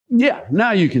Yeah,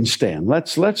 now you can stand.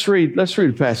 Let's read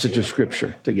a passage of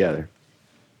Scripture together.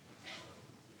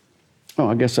 Oh,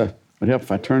 I guess it would help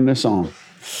if I turn this on.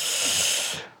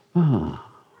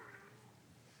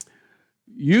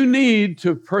 You need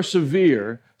to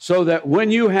persevere so that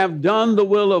when you have done the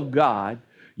will of God,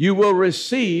 you will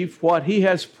receive what He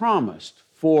has promised.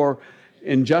 For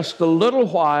in just a little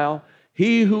while,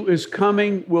 He who is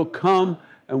coming will come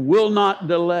and will not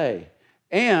delay.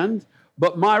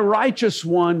 But my righteous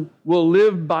one will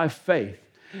live by faith,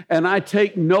 and I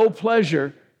take no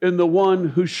pleasure in the one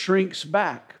who shrinks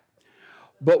back.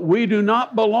 But we do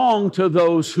not belong to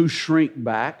those who shrink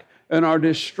back and are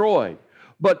destroyed,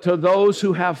 but to those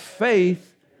who have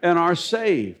faith and are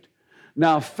saved.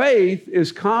 Now, faith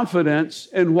is confidence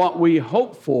in what we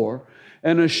hope for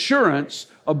and assurance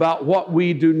about what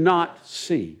we do not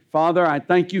see. Father, I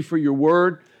thank you for your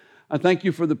word. I thank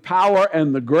you for the power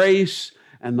and the grace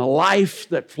and the life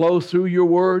that flow through your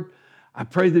word. I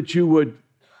pray that you would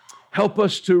help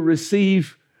us to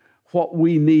receive what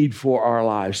we need for our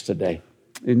lives today.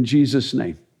 In Jesus'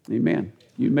 name, amen.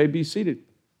 You may be seated.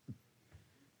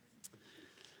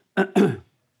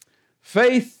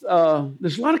 Faith,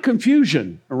 there's a lot of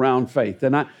confusion around faith,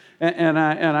 and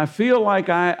I feel like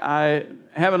I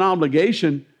have an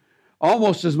obligation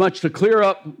almost as much to clear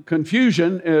up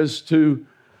confusion as to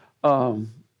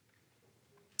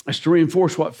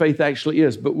reinforce what faith actually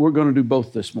is. But we're going to do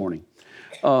both this morning.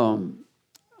 Until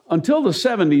the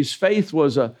 70s, faith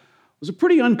was a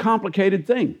pretty uncomplicated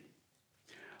thing.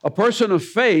 A person of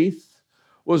faith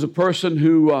was a person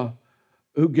who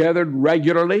gathered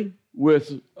regularly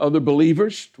with other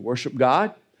believers to worship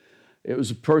God. It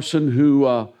was a person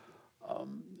who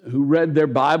read their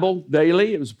Bible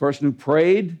daily. It was a person who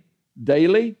prayed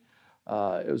daily.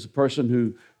 It was a person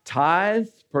who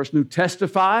tithed, a person who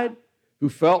testified, who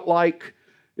felt like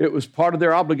it was part of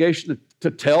their obligation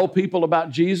to tell people about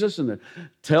Jesus and to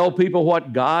tell people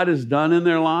what God has done in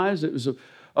their lives. It was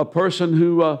a person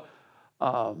who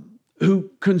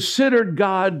considered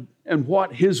God and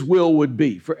what His will would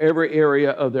be for every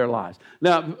area of their lives.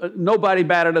 Now, nobody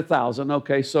batted 1,000,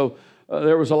 okay, so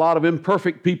there was a lot of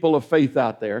imperfect people of faith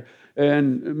out there,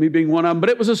 and me being one of them, but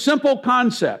it was a simple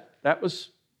concept. That was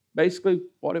basically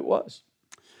what it was.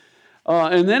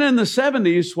 And then in the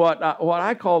 70s, what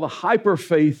I call the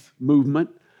hyper-faith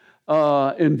movement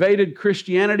invaded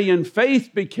Christianity, and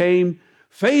faith became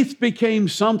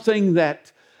something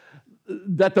that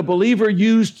the believer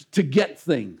used to get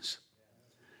things.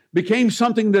 Became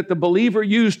something that the believer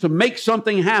used to make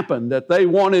something happen that they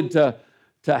wanted to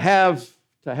have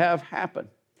happen.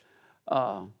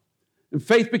 And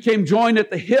faith became joined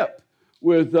at the hip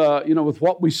with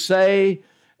what we say.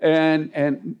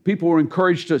 And people were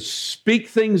encouraged to speak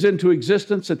things into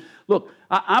existence. And look,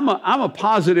 I'm a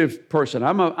positive person.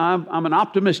 I'm an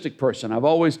optimistic person. I've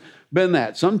always been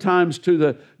that. Sometimes to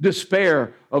the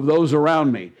despair of those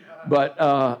around me. But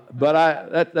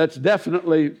that's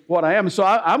definitely what I am. So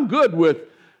I'm good with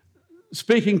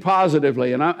speaking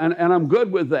positively, and I'm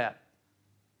good with that.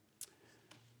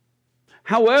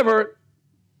 However,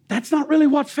 that's not really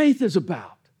what faith is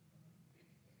about.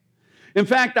 In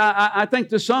fact, I think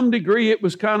to some degree it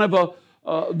was kind of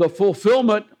the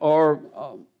fulfillment or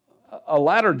a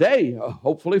latter day,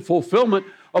 hopefully, fulfillment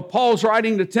of Paul's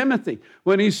writing to Timothy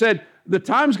when he said, the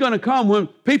time's going to come when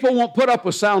people won't put up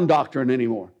with sound doctrine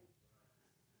anymore.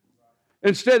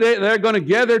 Instead, they're going to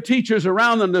gather teachers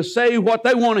around them to say what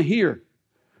they want to hear,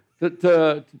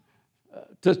 to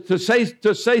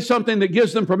say something that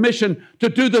gives them permission to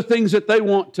do the things that they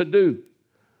want to do.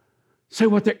 Say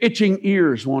what their itching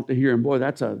ears want to hear. And boy,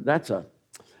 that's an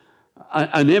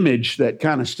image that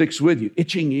kind of sticks with you.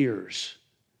 Itching ears.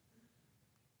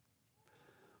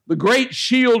 The great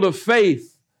shield of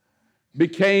faith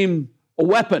became a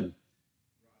weapon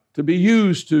to be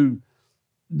used to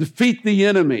defeat the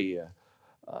enemy,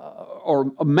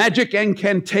 or a magic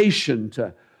incantation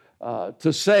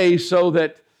to say so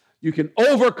that you can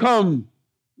overcome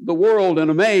the world and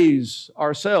amaze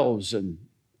ourselves and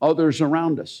others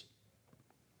around us.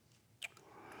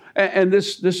 And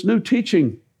this new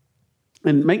teaching,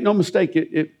 and make no mistake,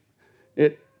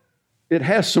 it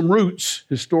has some roots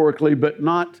historically, but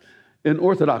not in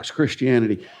Orthodox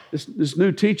Christianity. This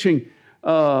new teaching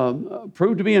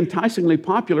proved to be enticingly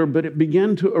popular, but it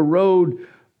began to erode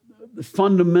the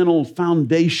fundamental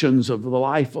foundations of the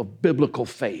life of biblical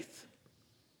faith.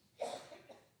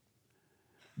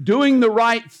 Doing the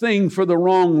right thing for the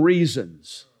wrong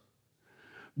reasons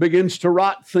begins to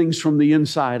rot things from the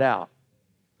inside out.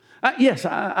 Yes,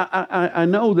 I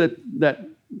know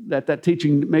that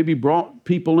teaching maybe brought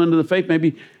people into the faith,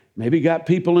 maybe got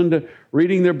people into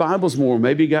reading their Bibles more,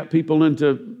 maybe got people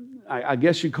into I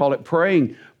guess you call it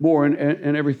praying more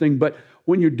and everything. But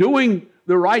when you're doing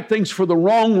the right things for the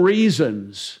wrong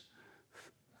reasons,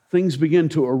 things begin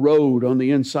to erode on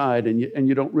the inside, and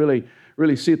you don't really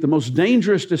see it. The most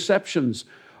dangerous deceptions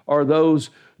are those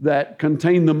that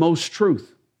contain the most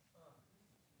truth.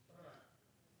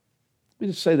 Let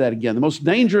me just say that again. The most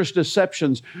dangerous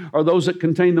deceptions are those that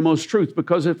contain the most truth,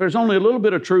 because if there's only a little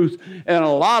bit of truth and a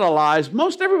lot of lies,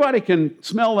 most everybody can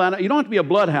smell that. You don't have to be a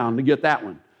bloodhound to get that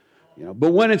one.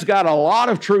 But when it's got a lot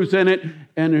of truth in it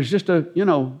and there's just a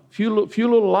few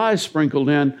little lies sprinkled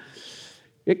in,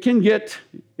 it can get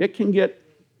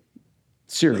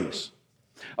serious.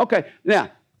 Okay, now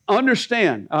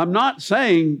understand, I'm not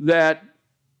saying that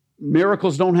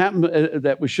miracles don't happen,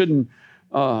 that we shouldn't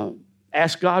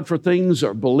ask God for things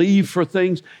or believe for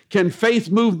things. Can faith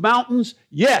move mountains?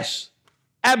 Yes,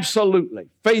 absolutely.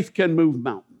 Faith can move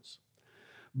mountains,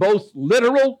 both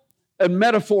literal and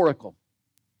metaphorical.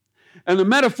 And the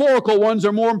metaphorical ones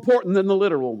are more important than the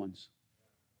literal ones.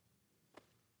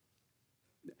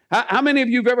 How many of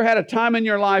you have ever had a time in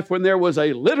your life when there was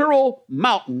a literal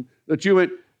mountain that you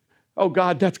went, oh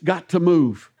God, that's got to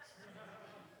move?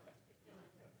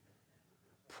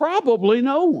 Probably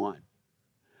no one.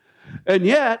 And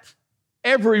yet,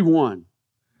 everyone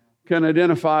can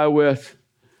identify with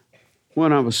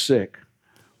when I was sick,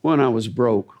 when I was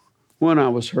broke, when I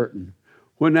was hurting,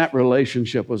 when that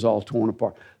relationship was all torn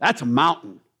apart. That's a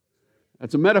mountain.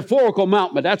 That's a metaphorical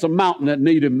mountain, but that's a mountain that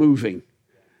needed moving.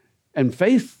 And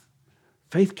faith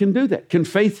can do that. Can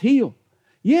faith heal?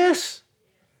 Yes.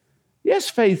 Yes,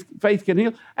 faith can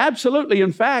heal. Absolutely.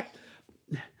 In fact,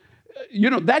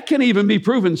 that can even be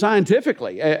proven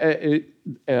scientifically.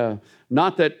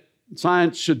 Not that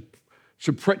science should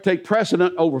take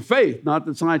precedent over faith, not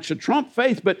that science should trump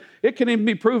faith, but it can even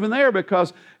be proven there,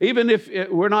 because even if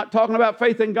we're not talking about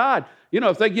faith in God,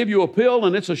 if they give you a pill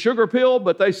and it's a sugar pill,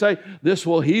 but they say this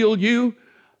will heal you,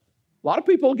 a lot of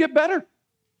people will get better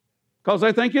because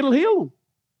they think it'll heal them.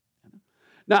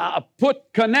 Now,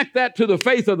 connect that to the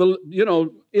faith of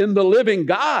in the living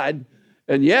God,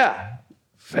 and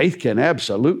faith can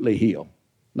absolutely heal.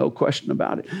 No question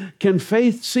about it. Can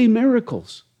faith see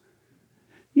miracles?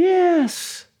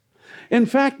 Yes. In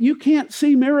fact, you can't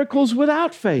see miracles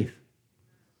without faith.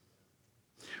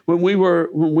 When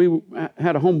we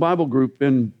had a home Bible group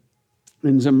in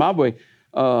Zimbabwe,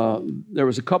 there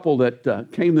was a couple that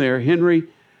came there, Henry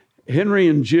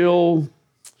and Jill.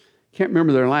 Can't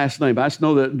remember their last name, but I just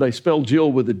know that they spelled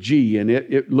Jill with a G, and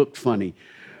it looked funny.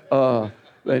 And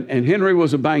Henry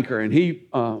was a banker, and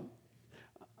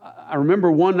I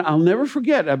remember one, I'll never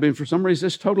forget. For some reason,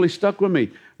 this totally stuck with me.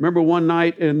 I remember one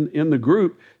night in the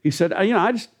group, he said,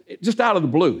 I just out of the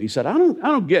blue, he said, I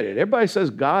don't get it. Everybody says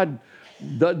God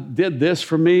did this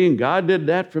for me and God did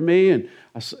that for me. And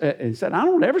he said, I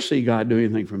don't ever see God do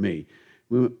anything for me.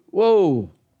 We went,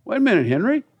 whoa, wait a minute,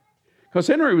 Henry. Because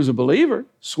Henry was a believer,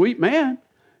 sweet man.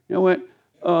 Went,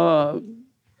 have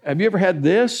you ever had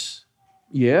this?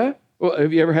 Yeah. Well,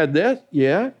 have you ever had this?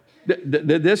 Yeah.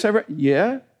 Did this ever?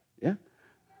 Yeah. Yeah.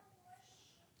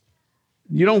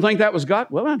 You don't think that was God?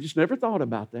 Well, I just never thought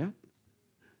about that.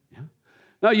 Yeah.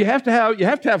 No, you have to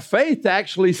have faith to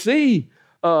actually see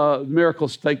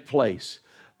miracles take place.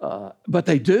 But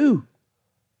they do.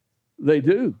 They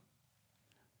do.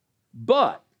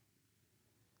 But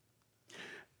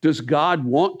does God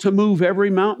want to move every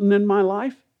mountain in my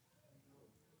life?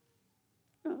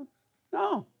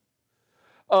 No.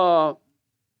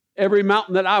 Every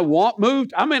mountain that I want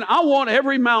moved? I want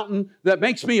every mountain that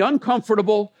makes me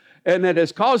uncomfortable and that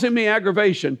is causing me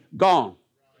aggravation gone.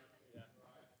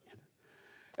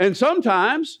 And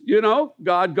sometimes,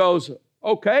 God goes,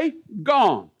 okay,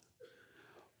 gone.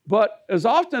 But as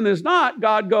often as not,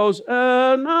 God goes,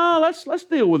 no, let's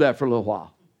deal with that for a little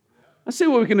while. Let's see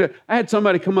what we can do. I had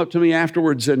somebody come up to me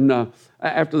afterwards, and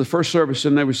after the first service,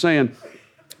 and they were saying,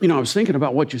 I was thinking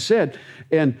about what you said,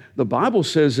 and the Bible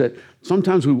says that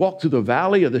sometimes we walk through the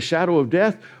valley of the shadow of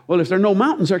death. Well, if there are no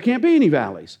mountains, there can't be any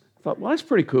valleys. I thought, well, that's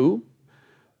pretty cool.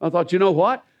 I thought, you know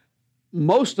what?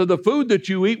 Most of the food that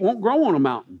you eat won't grow on a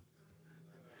mountain.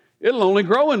 It'll only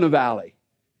grow in the valley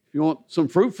if you want some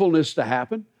fruitfulness to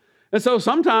happen. And so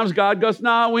sometimes God goes,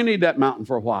 no, we need that mountain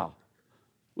for a while.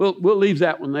 We'll leave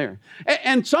that one there.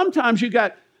 And sometimes you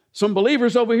got some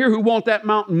believers over here who want that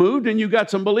mountain moved, and you got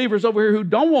some believers over here who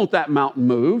don't want that mountain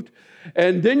moved,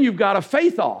 and then you've got a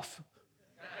faith-off.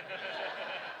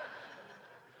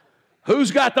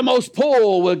 Who's got the most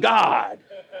pull with God?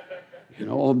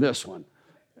 On this one.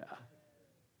 Yeah.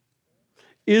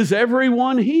 Is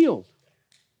everyone healed?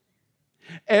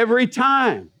 Every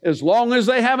time, as long as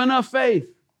they have enough faith?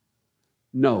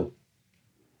 No.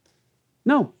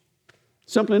 No.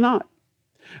 Simply not.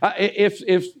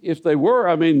 If they were,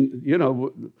 I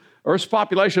mean, Earth's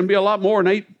population would be a lot more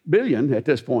than 8 billion at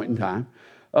this point in time.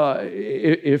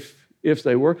 If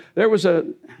they were, there was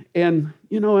and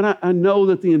I know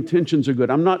that the intentions are good.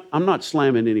 I'm not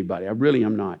slamming anybody. I really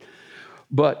am not.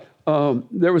 But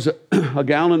there was a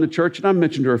gal in the church, and I've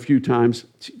mentioned her a few times.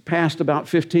 She passed about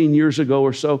 15 years ago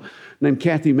or so, named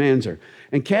Kathy Manzer.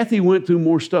 And Kathy went through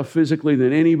more stuff physically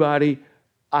than anybody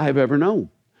I have ever known.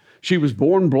 She was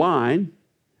born blind.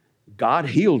 God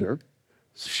healed her.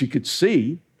 She could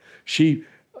see. She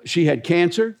had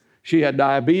cancer. She had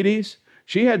diabetes.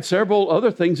 She had several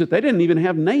other things that they didn't even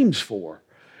have names for.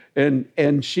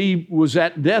 And she was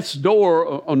at death's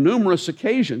door on numerous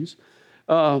occasions.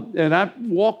 And I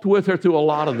walked with her through a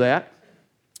lot of that.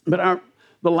 But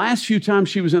the last few times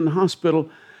she was in the hospital,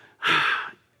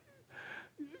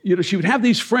 she would have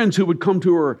these friends who would come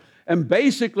to her and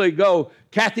basically go,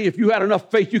 Kathy, if you had enough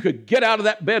faith, you could get out of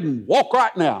that bed and walk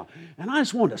right now. And I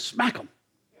just wanted to smack them.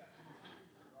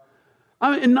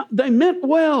 I mean, they meant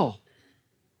well.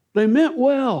 They meant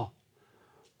well.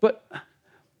 But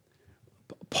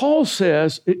Paul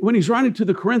says, when he's writing to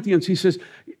the Corinthians, he says,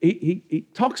 he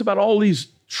talks about all these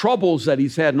troubles that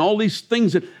he's had and all these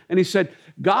things and he said,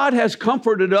 God has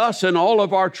comforted us in all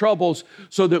of our troubles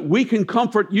so that we can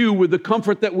comfort you with the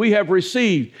comfort that we have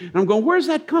received. And I'm going, where's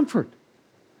that comfort?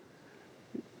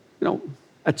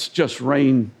 That's just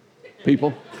rain,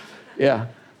 people. Yeah.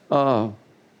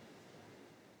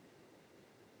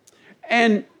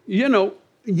 And,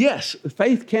 yes,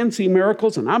 faith can see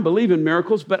miracles, and I believe in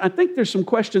miracles, but I think there's some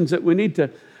questions that we need to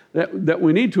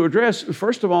address.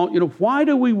 First of all, why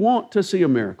do we want to see a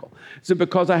miracle? Is it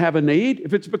because I have a need?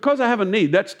 If it's because I have a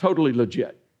need, that's totally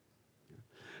legit.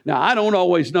 Now, I don't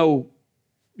always know,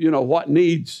 what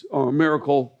needs are a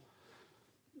miracle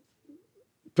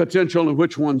potential and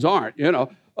which ones aren't.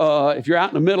 If you're out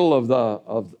in the middle of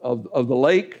the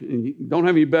lake and you don't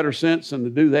have any better sense than to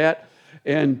do that,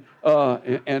 and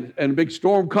a big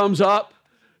storm comes up,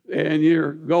 and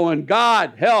you're going,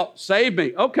 God, help, save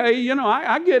me. Okay,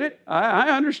 I get it. I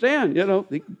understand.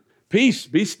 Peace,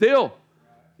 be still.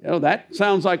 That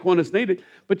sounds like one that's needed.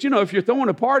 But if you're throwing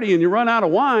a party and you run out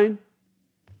of wine,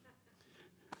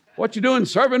 what you doing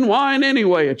serving wine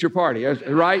anyway at your party,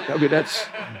 right? I mean, that's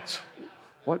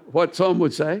what some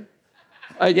would say.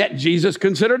 Yet Jesus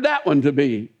considered that one to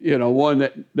be, one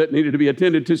that needed to be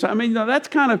attended to. So I mean, that's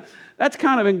kind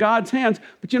of in God's hands.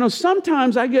 But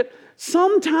sometimes I get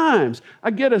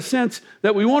a sense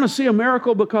that we want to see a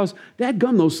miracle because,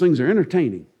 dadgum, those things are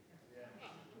entertaining.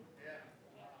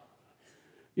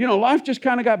 Life just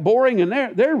kind of got boring, and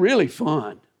they're really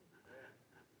fun.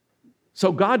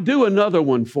 So God, do another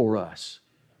one for us.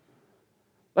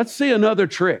 Let's see another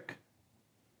trick.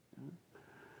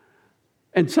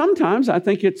 And sometimes I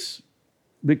think it's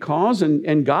because,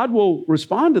 and God will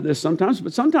respond to this sometimes,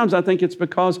 but sometimes I think it's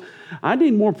because I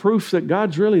need more proof that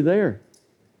God's really there.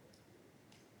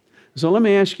 So let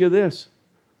me ask you this.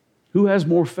 Who has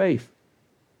more faith?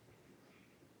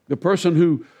 The person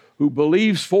who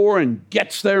believes for and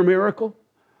gets their miracle?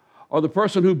 Or the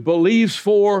person who believes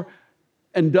for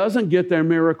and doesn't get their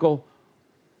miracle,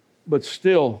 but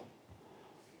still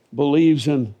believes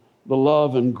in the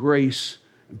love and grace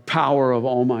and power of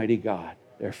Almighty God,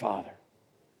 their Father?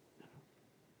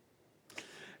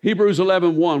 Hebrews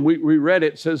 11:1, we read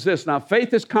it, says this, now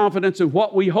faith is confidence in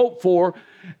what we hope for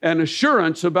and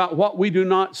assurance about what we do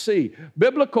not see.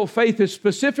 Biblical faith is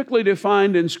specifically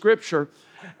defined in Scripture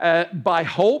by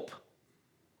hope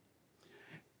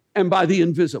and by the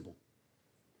invisible.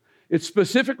 It's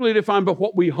specifically defined by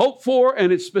what we hope for,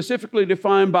 and it's specifically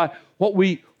defined by what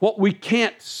we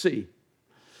can't see.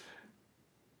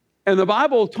 And the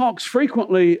Bible talks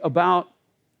frequently about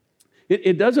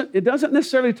it doesn't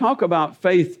necessarily talk about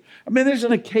faith. I mean, there's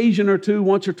an occasion or two,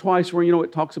 once or twice, where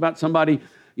it talks about somebody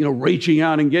reaching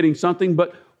out and getting something.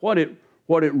 But what it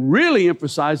really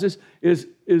emphasizes is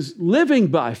living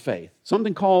by faith.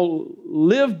 Something called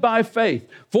live by faith.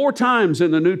 4 times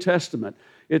in the New Testament,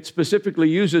 it specifically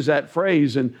uses that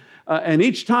phrase, and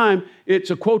each time it's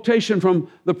a quotation from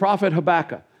the prophet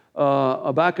Habakkuk.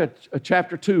 Habakkuk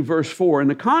chapter 2, verse 4. And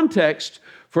the context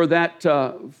for that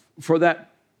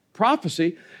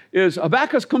prophecy is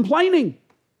Habakkuk's complaining.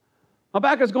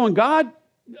 Habakkuk's going, God,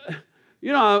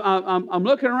 I'm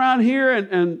looking around here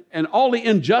and all the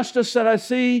injustice that I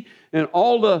see and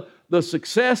all the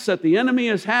success that the enemy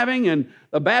is having, and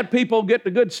the bad people get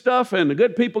the good stuff and the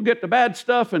good people get the bad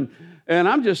stuff, and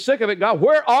I'm just sick of it. God,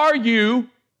 where are you?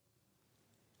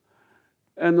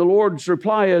 And the Lord's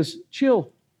reply is,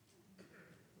 chill.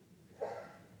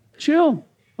 Chill,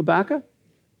 Habakkuk.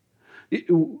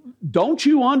 Don't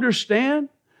you understand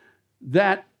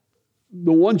that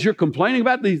the ones you're complaining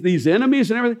about, these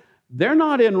enemies and everything, they're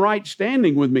not in right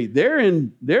standing with me. They're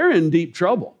in deep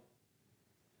trouble.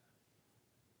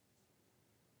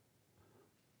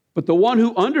 But the one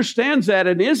who understands that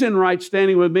and is in right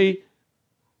standing with me,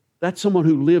 that's someone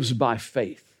who lives by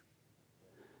faith,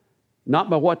 not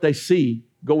by what they see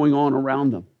going on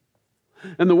around them.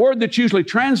 And the word that's usually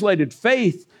translated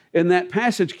faith in that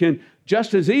passage can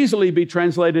just as easily be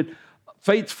translated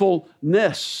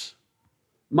faithfulness.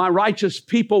 My righteous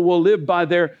people will live by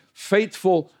their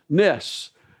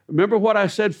faithfulness. Remember what I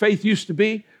said faith used to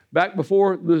be? Back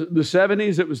before the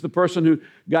 70s, it was the person who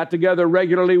got together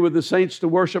regularly with the saints to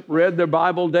worship, read their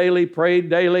Bible daily, prayed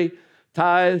daily,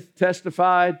 tithed,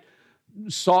 testified,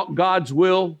 sought God's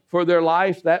will for their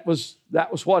life. That was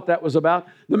what that was about.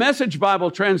 The Message Bible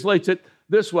translates it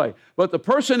this way: but the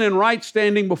person in right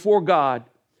standing before God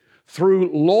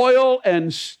through loyal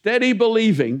and steady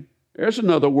believing, there's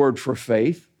another word for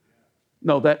faith.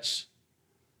 No, that's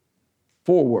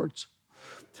 4 words.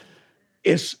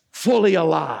 Is fully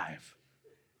alive,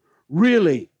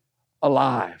 really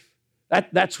alive.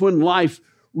 That's when life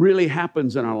really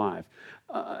happens in our life.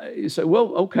 You say,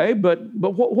 well, okay, but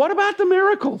what about the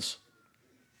miracles?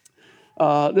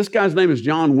 This guy's name is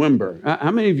John Wimber.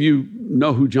 How many of you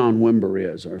know who John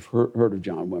Wimber is or have heard of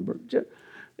John Wimber?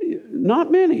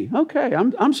 Not many. Okay,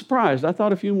 I'm surprised. I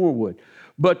thought a few more would.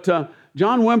 But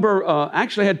John Wimber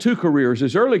actually had 2 careers.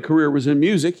 His early career was in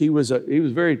music. He was a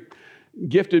very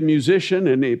gifted musician,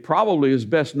 and he probably is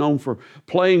best known for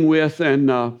playing with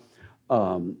and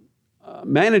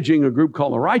managing a group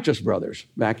called the Righteous Brothers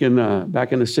back in the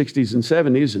 60s and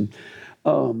 70s.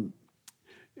 And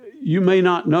you may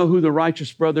not know who the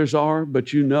Righteous Brothers are,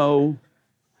 but you know,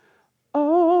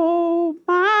 oh,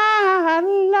 my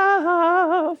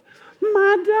love,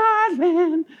 my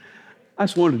darling. I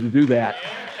just wanted to do that,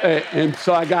 and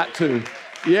so I got to,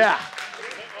 yeah.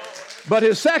 But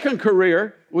his second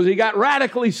career was he got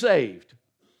radically saved.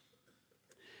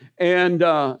 And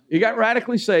he got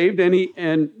radically saved,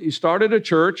 and he started a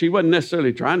church. He wasn't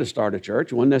necessarily trying to start a church.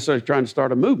 He wasn't necessarily trying to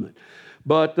start a movement.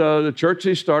 But the church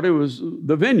he started was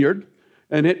the Vineyard,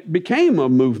 and it became a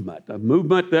movement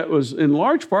that was in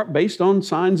large part based on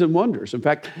signs and wonders. In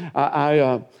fact,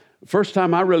 first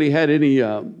time I really had any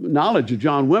knowledge of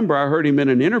John Wimber, I heard him in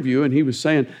an interview, and he was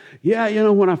saying, yeah,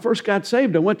 when I first got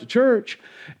saved, I went to church,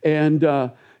 and,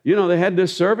 they had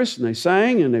this service, and they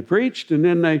sang, and they preached, and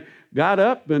then they got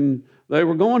up, and they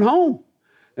were going home.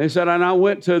 They said, and I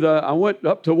went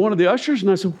up to one of the ushers,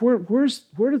 and I said, where's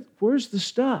the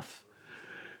stuff?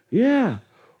 Yeah.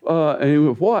 And he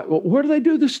went, what? Well, where do they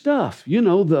do the stuff?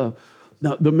 The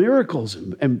miracles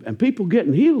and people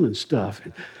getting healed and stuff.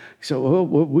 And he said, well,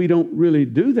 we don't really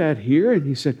do that here. And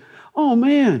he said, oh,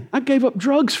 man, I gave up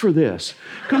drugs for this.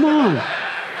 Come on.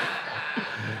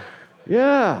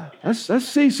 Yeah, let's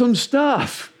see some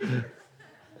stuff.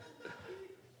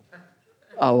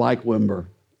 I like Wimber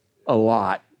a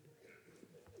lot.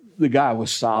 The guy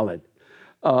was solid.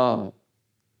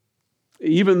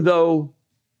 Even though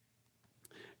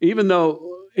he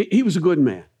was a good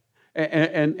man.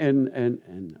 And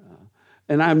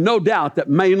I have no doubt that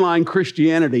mainline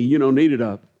Christianity, needed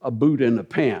a boot in the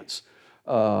pants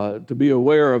to be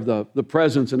aware of the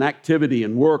presence and activity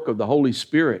and work of the Holy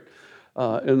Spirit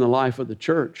in the life of the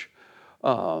church.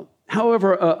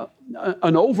 However,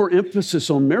 an overemphasis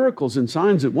on miracles and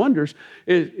signs and wonders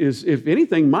is, if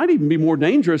anything, might even be more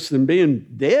dangerous than being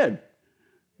dead.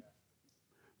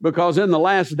 Because in the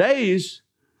last days,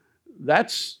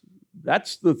 that's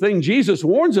the thing Jesus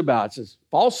warns about. It says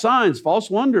false signs, false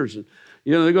wonders. And,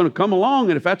 they're going to come along,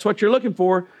 and if that's what you're looking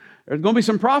for, there's going to be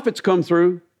some prophets come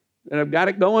through that have got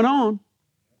it going on.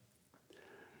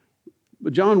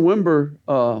 But John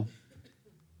Wimber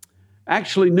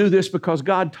actually knew this because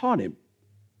God taught him.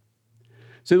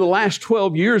 See, the last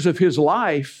 12 years of his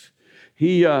life,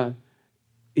 he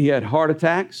had heart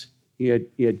attacks, he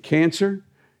had cancer,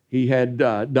 he had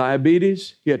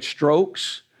diabetes, he had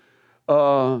strokes.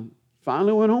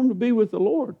 Finally went home to be with the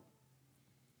Lord.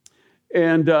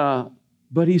 And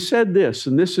but he said this,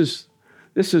 and this is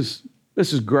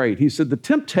great. He said the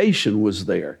temptation was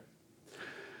there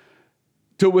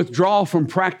to withdraw from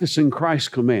practicing Christ's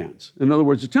commands. In other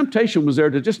words, the temptation was there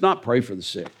to just not pray for the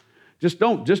sick. Just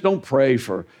don't pray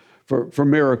for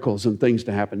miracles and things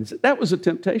to happen. That was a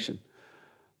temptation.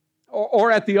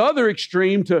 Or at the other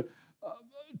extreme, to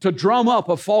drum up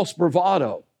a false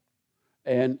bravado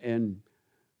and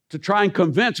to try and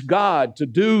convince God to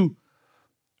do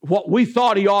what we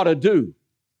thought he ought to do.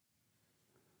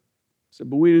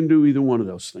 But we didn't do either one of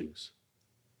those things.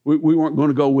 We weren't going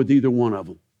to go with either one of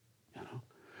them.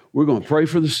 We're going to pray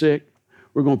for the sick.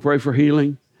 We're going to pray for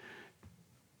healing.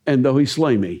 And though he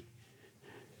slay me,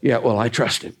 yeah, well, I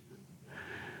trust him.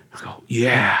 I go,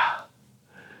 yeah,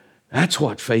 that's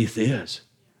what faith is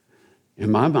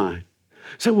in my mind.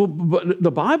 So, well, but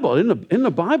the Bible, in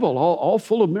the Bible, all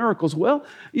full of miracles. Well,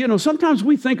 sometimes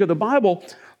we think of the Bible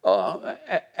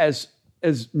as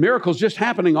miracles just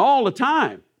happening all the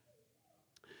time.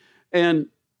 And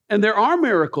there are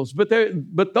miracles, but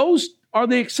those are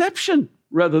the exception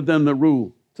rather than the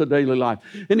rule to daily life.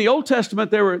 In the Old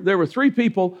Testament, there were three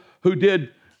people who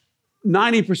did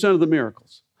 90% of the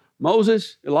miracles: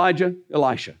 Moses, Elijah,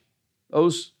 Elisha.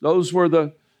 Those were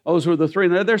the three.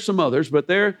 Now, there's some others, but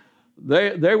they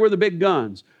were the big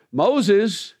guns.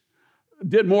 Moses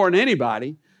did more than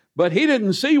anybody, but he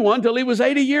didn't see one till he was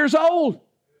 80 years old.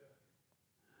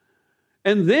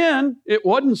 And then it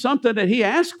wasn't something that he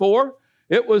asked for.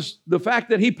 It was the fact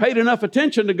that he paid enough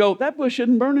attention to go, that bush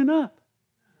isn't burning up.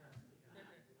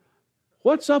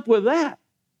 What's up with that?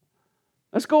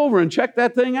 Let's go over and check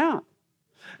that thing out.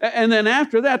 And then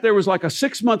after that, there was like a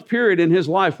 6-month period in his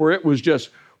life where it was just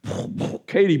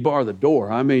Katie bar the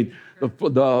door. I mean,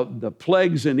 the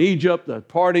plagues in Egypt, the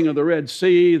parting of the Red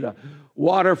Sea, the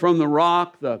water from the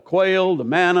rock, the quail, the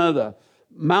manna, the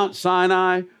Mount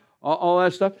Sinai, all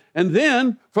that stuff. And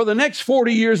then for the next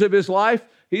 40 years of his life,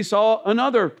 he saw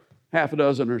another half a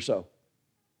dozen or so.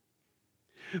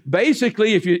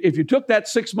 Basically, if you took that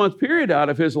 6-month period out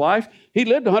of his life, he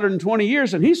lived 120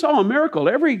 years, and he saw a miracle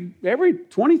every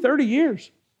 20, 30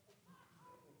 years.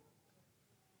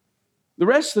 The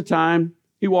rest of the time,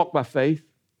 he walked by faith.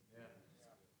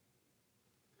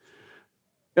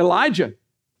 Elijah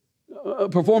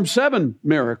performed 7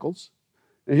 miracles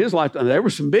in his lifetime. There were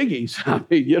some biggies. I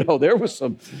mean, there was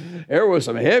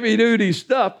some heavy-duty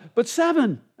stuff, but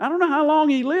 7. I don't know how long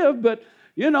he lived, but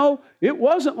it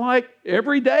wasn't like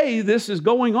every day this is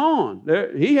going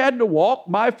on. He had to walk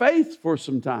by faith for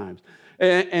some times.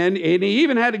 And he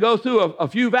even had to go through a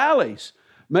few valleys,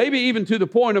 maybe even to the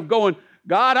point of going,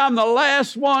 God, I'm the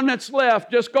last one that's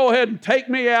left. Just go ahead and take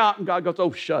me out. And God goes,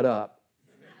 oh, shut up.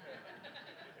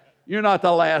 You're not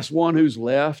the last one who's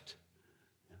left.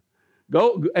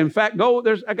 Go. In fact, go.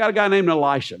 I got a guy named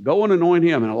Elisha. Go and anoint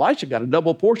him. And Elisha got a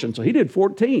double portion, so he did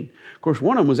 14. Of course,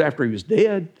 one of them was after he was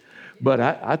dead. But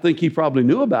I think he probably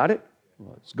knew about it,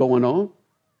 what's going on.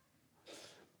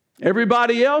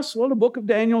 Everybody else, well, the book of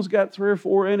Daniel's got 3 or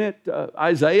 4 in it.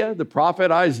 Isaiah, the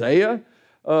prophet Isaiah,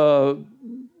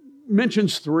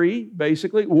 mentions 3,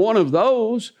 basically. One of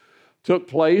those took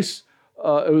place.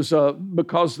 It was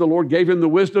because the Lord gave him the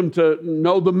wisdom to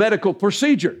know the medical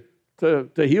procedure to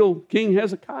heal King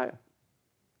Hezekiah.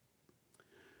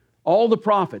 All the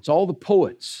prophets, all the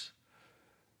poets,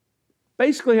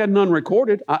 basically had none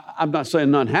recorded. I'm not saying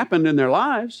none happened in their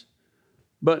lives,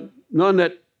 but none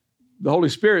that the Holy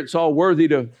Spirit saw worthy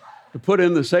to put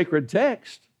in the sacred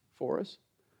text for us.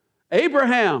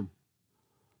 Abraham,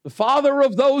 the father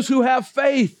of those who have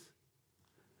faith,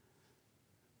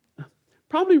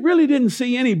 probably really didn't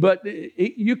see any, but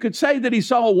you could say that he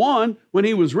saw one when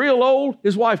he was real old.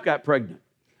 His wife got pregnant.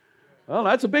 Well,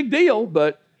 that's a big deal,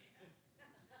 but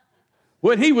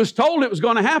when he was told it was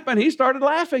going to happen, he started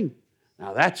laughing.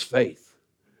 Now that's faith.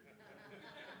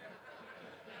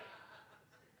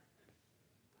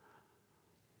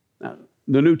 Now,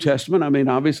 the New Testament,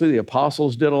 obviously the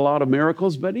apostles did a lot of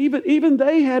miracles, but even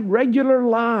they had regular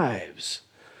lives.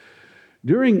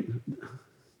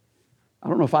 I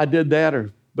don't know if I did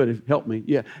that but it helped me.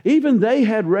 Yeah, even they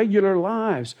had regular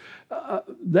lives.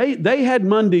 They had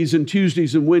Mondays and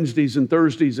Tuesdays and Wednesdays and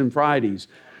Thursdays and Fridays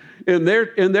in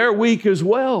their week as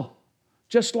well,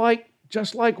 just like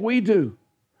we do.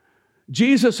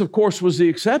 Jesus, of course, was the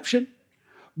exception.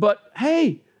 But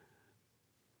hey,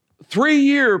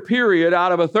 3-year period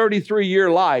out of a 33-year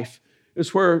life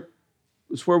is where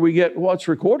we get what's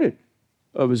recorded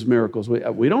of his miracles.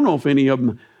 We don't know if any of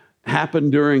them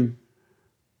happened during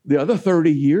the other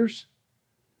 30 years.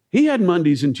 He had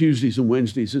Mondays and Tuesdays and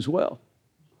Wednesdays as well.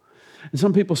 And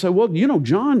some people say, well,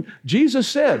 Jesus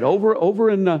said over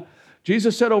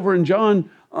in John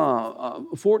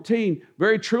 14,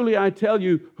 very truly I tell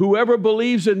you, whoever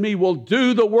believes in me will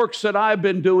do the works that I've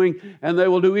been doing, and they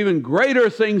will do even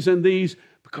greater things than these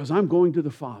because I'm going to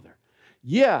the Father.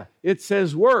 Yeah, it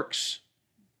says works.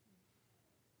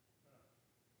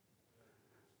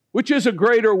 Which is a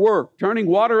greater work, turning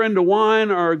water into wine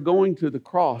or going to the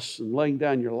cross and laying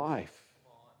down your life?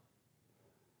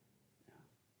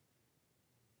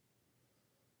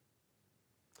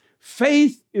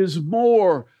 Faith is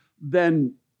more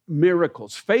than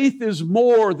miracles. Faith is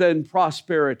more than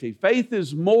prosperity. Faith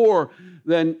is more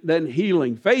than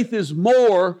healing. Faith is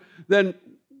more than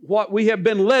what we have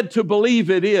been led to believe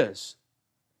it is.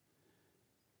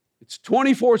 It's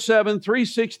 24/7,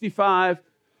 365.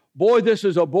 Boy, this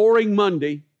is a boring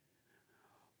Monday.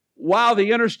 Wow,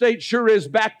 the interstate sure is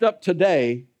backed up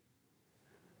today.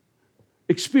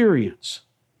 Experience.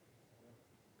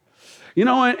 You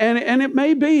know, and it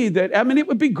may be that, I mean, it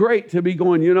would be great to be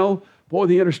going, you know, boy,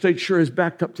 the interstate sure is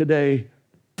backed up today.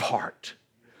 Part.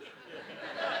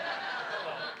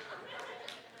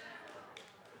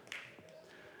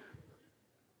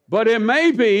 But it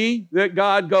may be that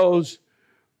God goes,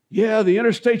 yeah, the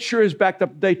interstate sure is backed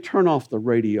up. They turn off the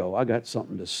radio. I got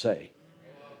something to say.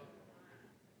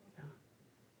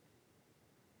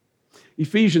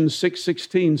 Ephesians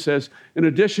 6:16 says, in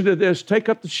addition to this, take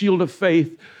up the shield of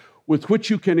faith with which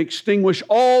you can extinguish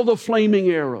all the flaming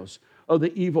arrows of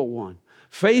the evil one.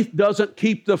 Faith doesn't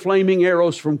keep the flaming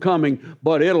arrows from coming,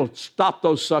 but it'll stop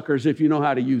those suckers if you know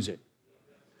how to use it.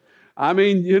 I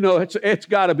mean, you know, it's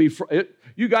got to be...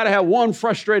 You got to have one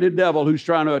frustrated devil who's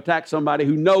trying to attack somebody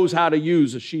who knows how to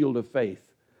use a shield of faith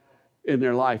in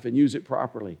their life and use it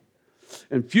properly.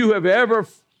 And few have ever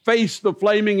faced the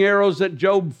flaming arrows that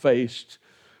Job faced.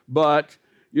 But,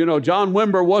 you know, John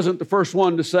Wimber wasn't the first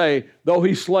one to say, though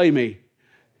he slay me,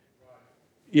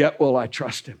 yet will I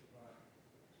trust him.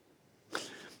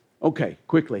 Okay,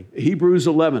 quickly. Hebrews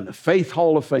 11, the Faith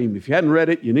Hall of Fame. If you hadn't read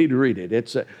it, you need to read it.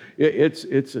 It's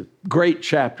a great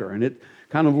chapter, and it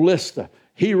kind of lists the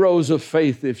heroes of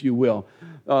faith, if you will.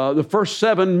 The first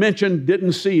 7 mentioned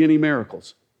didn't see any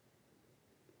miracles.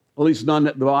 At least none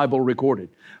that the Bible recorded.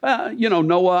 You know,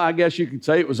 Noah, I guess you could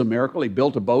say it was a miracle. He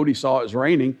built a boat. He saw it was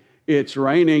raining. It's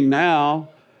raining now.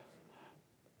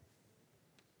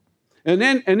 And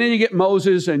then you get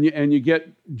Moses and you get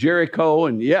Jericho,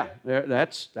 and yeah,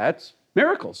 that's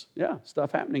miracles. Yeah,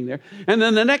 stuff happening there. And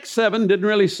then the next 7 didn't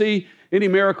really see any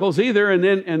miracles either. And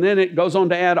then it goes on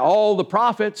to add all the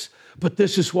prophets. But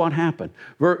this is what happened.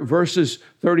 Verses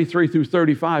 33 through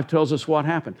 35 tells us what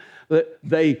happened.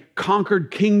 They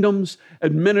conquered kingdoms,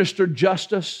 administered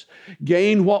justice,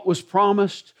 gained what was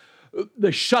promised.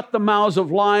 They shut the mouths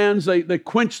of lions. They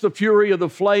quenched the fury of the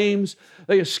flames.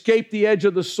 They escaped the edge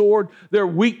of the sword. Their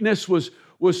weakness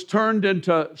was turned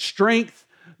into strength.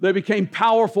 They became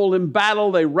powerful in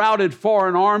battle. They routed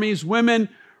foreign armies. Women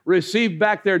received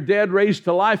back their dead, raised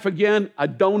to life again. I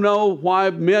don't know why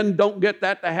men don't get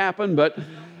that to happen, but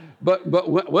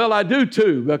well, I do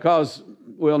too, because,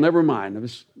 well, never mind. I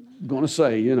was going to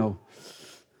say, you know,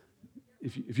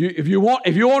 if you want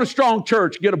a strong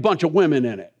church, get a bunch of women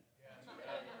in it.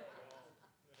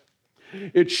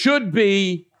 It should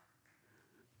be,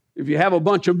 if you have a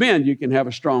bunch of men, you can have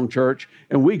a strong church,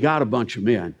 and we got a bunch of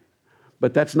men.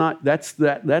 But that's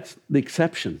the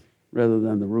exception rather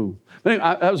than the rule. But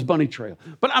anyway, that was Bunny Trail.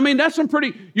 But I mean,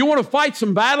 you want to fight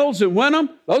some battles and win them?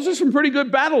 Those are some pretty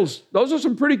good battles. Those are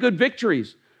some pretty good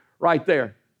victories right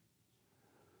there.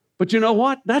 But you know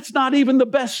what? That's not even the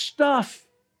best stuff.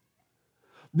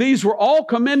 These were all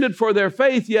commended for their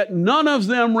faith, yet none of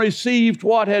them received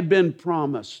what had been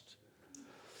promised.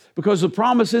 Because the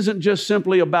promise isn't just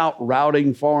simply about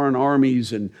routing foreign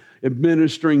armies and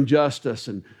administering justice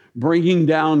and bringing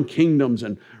down kingdoms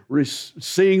and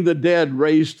seeing the dead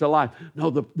raised to life. No,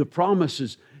 the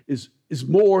promise is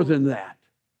more than that.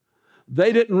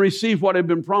 They didn't receive what had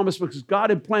been promised because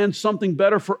God had planned something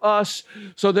better for us,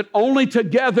 so that only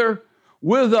together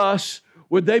with us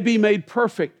would they be made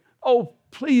perfect. Oh,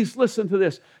 please listen to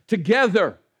this.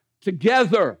 Together.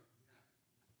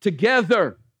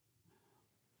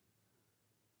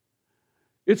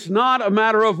 It's not a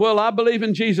matter of, well, I believe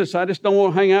in Jesus, I just don't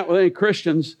want to hang out with any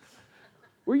Christians.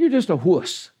 Well, you're just a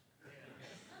wuss.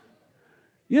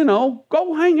 You know,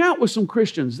 go hang out with some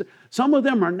Christians. Some of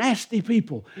them are nasty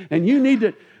people, and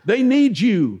they need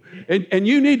you, and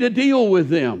you need to deal with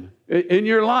them in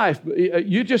your life.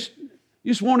 You just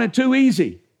want it too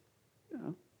easy. You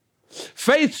know?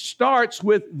 Faith starts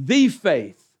with the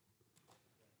faith.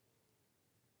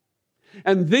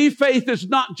 And the faith is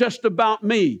not just about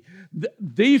me.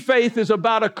 The faith is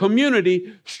about a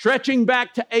community stretching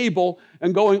back to Abel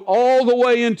and going all the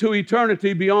way into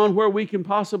eternity beyond where we can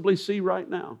possibly see right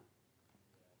now.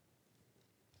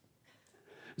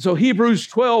 So Hebrews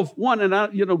 12:1,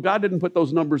 and God didn't put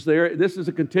those numbers there. This is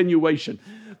a continuation.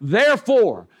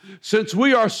 Therefore, since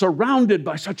we are surrounded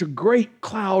by such a great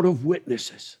cloud of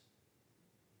witnesses,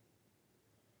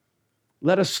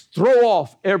 let us throw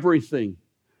off everything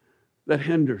that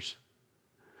hinders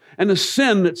and the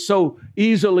sin that so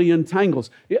easily entangles.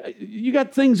 You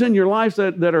got things in your life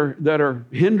that are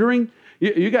hindering.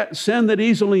 You got sin that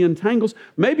easily entangles.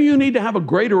 Maybe you need to have a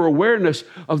greater awareness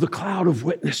of the cloud of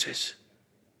witnesses.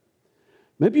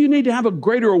 Maybe you need to have a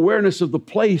greater awareness of the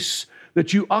place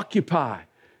that you occupy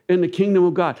in the kingdom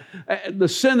of God. The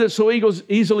sin that so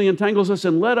easily entangles us,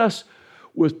 and let us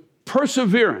with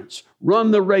perseverance run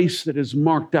the race that is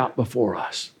marked out before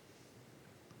us.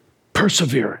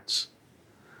 Perseverance.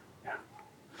 Yeah.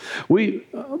 We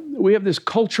have this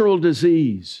cultural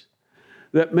disease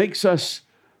that makes us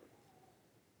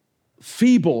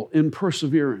feeble in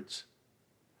perseverance.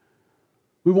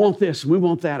 We want this and we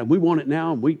want that and we want it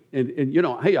now. And you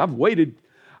know, hey, I've waited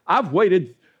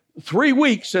 3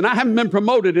 weeks and I haven't been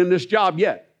promoted in this job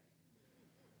yet.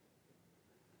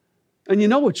 And you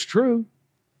know it's true.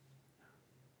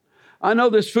 I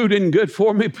know this food isn't good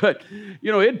for me, but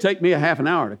you know, it'd take me a half an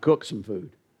hour to cook some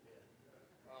food.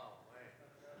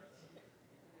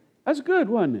 That's good,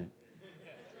 wasn't it?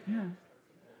 Yeah.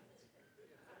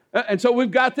 And so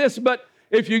we've got this, but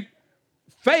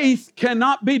faith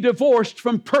cannot be divorced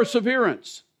from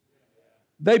perseverance.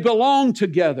 They belong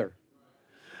together.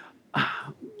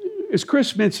 Is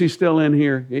Chris Mincy still in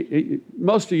here?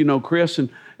 Most of you know Chris, and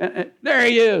there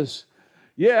he is.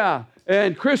 Yeah,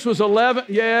 and Chris was 11.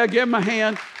 Yeah, give him a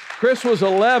hand. Chris was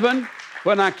 11.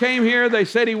 When I came here, they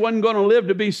said he wasn't going to live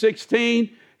to be 16.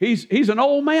 He's an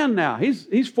old man now.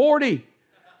 He's 40.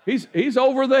 He's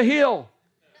over the hill.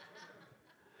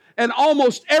 And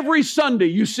almost every Sunday,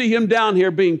 you see him down here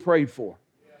being prayed for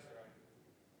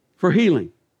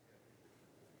healing.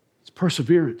 It's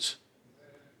perseverance.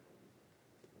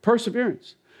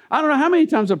 Perseverance. I don't know how many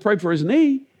times I've prayed for his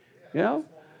knee. You know?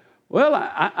 Well,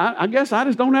 I guess I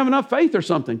just don't have enough faith or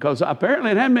something, because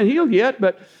apparently it hasn't been healed yet.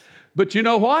 But you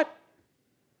know what?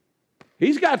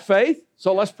 He's got faith,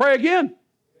 so let's pray again.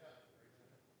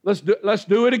 Let's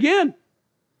do it again.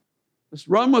 Let's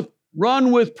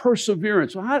run with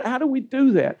perseverance. So how do we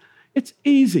do that? It's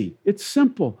easy. It's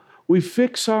simple. We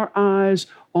fix our eyes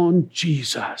on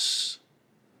Jesus,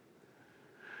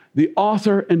 the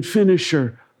author and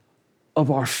finisher of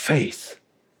our faith.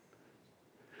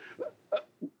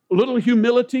 A little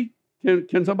humility.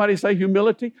 Can somebody say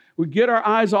humility? We get our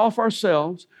eyes off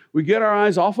ourselves. We get our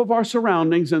eyes off of our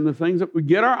surroundings and the things that we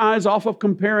get our eyes off of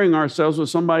comparing ourselves with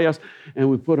somebody else, and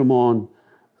we put them on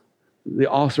the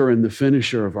author and the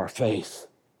finisher of our faith,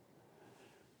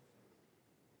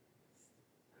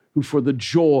 who for the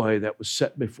joy that was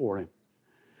set before him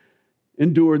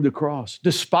endured the cross,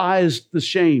 despised the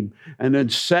shame, and then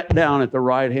sat down at the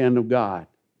right hand of God.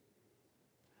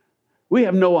 We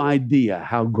have no idea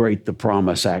how great the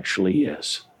promise actually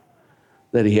is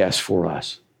that he has for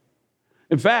us.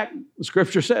 In fact, the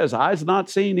scripture says, eyes not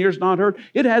seen, ears not heard,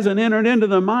 it hasn't entered into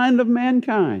the mind of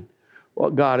mankind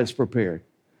what God has prepared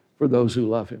for those who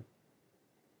love him.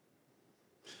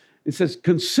 It says,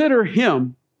 consider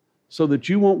him so that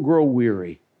you won't grow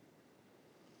weary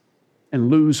and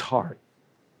lose heart.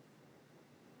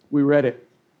 We read it.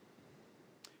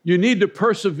 You need to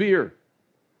persevere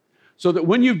so that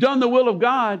when you've done the will of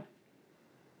God,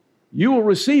 you will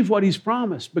receive what he's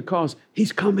promised, because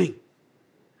he's coming.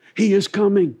 He is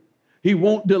coming. He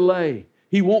won't delay.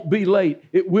 He won't be late.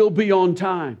 It will be on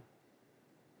time.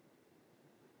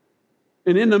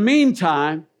 And in the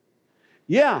meantime,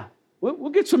 yeah, we'll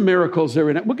get some miracles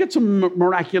every night. We'll get some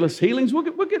miraculous healings. We'll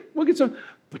get some.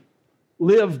 But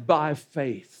live by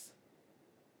faith.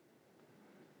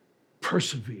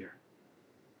 Persevere.